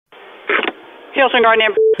Hilton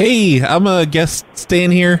Garden. Hey, I'm a guest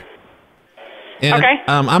staying here. And, okay.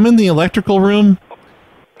 I'm in the electrical room,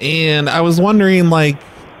 and I was wondering, like,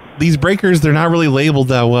 these breakers, they're not really labeled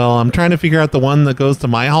that well. I'm trying to figure out the one that goes to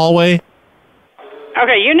my hallway.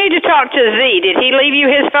 Okay, you need to talk to Z. Did he leave you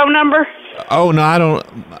his phone number? Oh, no, I don't.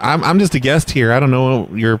 I'm just a guest here. I don't know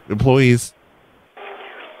your employees.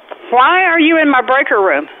 Why are you in my breaker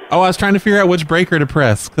room? Oh, I was trying to figure out which breaker to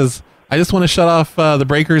press, because I just want to shut off the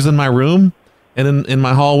breakers in my room and in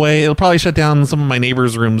my hallway. It'll probably shut down some of my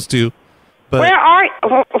neighbors' rooms, too. But, why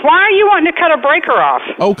are you wanting to cut a breaker off?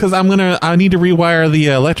 Oh, because I need to rewire the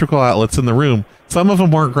electrical outlets in the room. Some of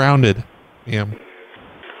them weren't grounded. Yeah.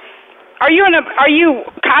 Are you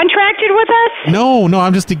contracted with us? No,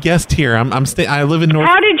 I'm just a guest here. I live in North.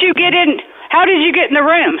 How did you get in the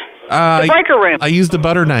room? The breaker room. I used a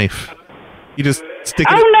butter knife. You just stick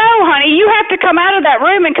it. Oh no, honey! You have to come out of that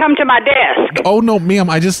room and come to my desk. Oh no, ma'am!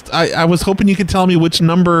 I was hoping you could tell me which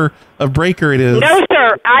number of breaker it is. No,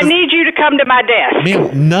 sir. I need you to come to my desk.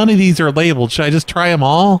 Ma'am, none of these are labeled. Should I just try them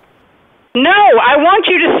all? No, I want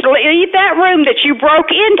you to leave that room that you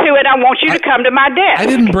broke into, and I want you to come to my desk. I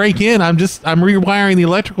didn't break in. I'm rewiring the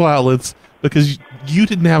electrical outlets because you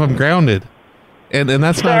didn't have them grounded, and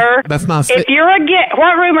that's sir, not. If you're a guest,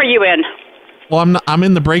 what room are you in? Well, I'm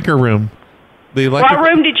in the breaker room. What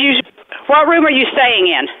room are you staying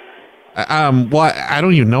in? Well, I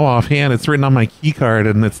don't even know offhand. It's written on my key card,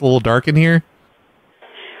 and it's a little dark in here.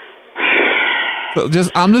 So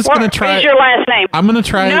I'm just gonna try. What is your last name? I'm gonna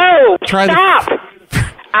try. No, stop.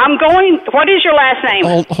 What is your last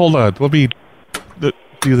name? Hold on. Let me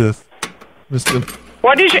do this.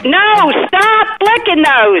 What is your? No, stop flicking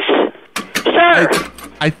those, sir.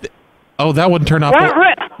 Oh, that wouldn't turn off.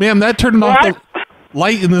 Ma'am, that turned off the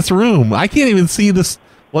light in this room. I can't even see this.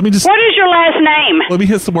 Let me just. What is your last name? Let me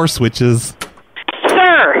hit some more switches.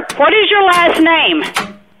 Sir, what is your last name?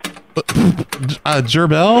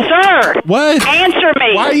 Gerbel? Sir. What? Answer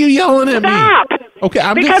me. Why are you yelling at me? Stop. Okay,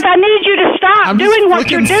 because I need you to stop doing what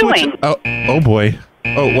you're doing. Oh boy.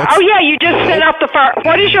 Oh, what's... Oh yeah, you just set up the fire.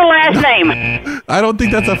 What is your last name? I don't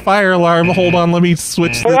think that's a fire alarm. Hold on, let me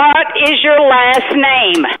switch. What is your last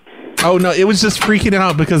name? Oh no, it was just freaking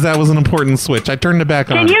out because that was an important switch. I turned it back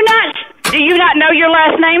on. Do you not know your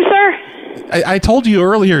last name, sir? I told you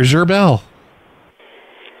earlier, Gerbel.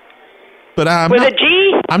 But with a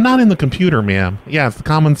G? I'm not in the computer, ma'am. Yeah, it's the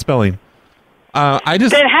common spelling. Then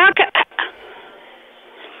how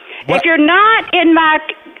if you're not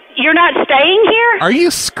you're not staying here? Are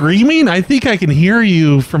you screaming? I think I can hear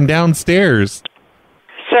you from downstairs.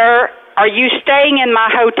 Sir, are you staying in my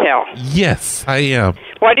hotel? Yes, I am.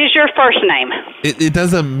 What is your first name? It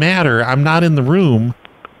doesn't matter. I'm not in the room,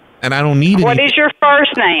 and I don't need it. What is your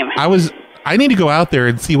first name? I need to go out there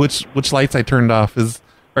and see which lights I turned off.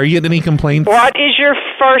 Are you getting any complaints? What is your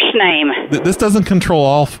first name? This doesn't control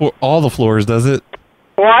all the floors, does it?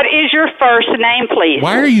 What is your first name, please?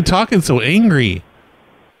 Why are you talking so angry?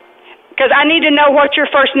 Because I need to know what your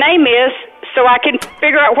first name is so I can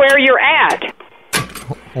figure out where you're at.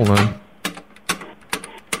 Hold on.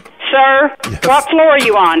 Sir, yes. What floor are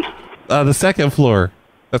you on? The second floor.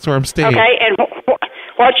 That's where I'm staying. Okay, and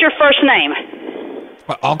what's your first name?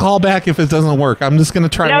 I'll call back if it doesn't work. I'm just going to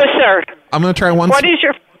try. No, sir. I'm going to try one. What is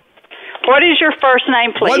your first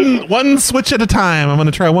name, please? One switch at a time. I'm going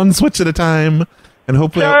to try one switch at a time, and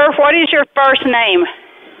hopefully. Sir, what is your first name?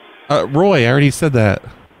 Roy. I already said that.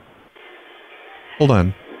 Hold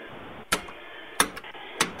on.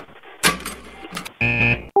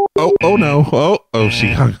 Oh no. Oh,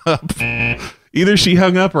 she hung up. Either she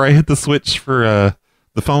hung up or I hit the switch for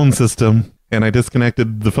the phone system and I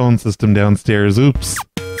disconnected the phone system downstairs. Oops.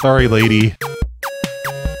 Sorry, lady.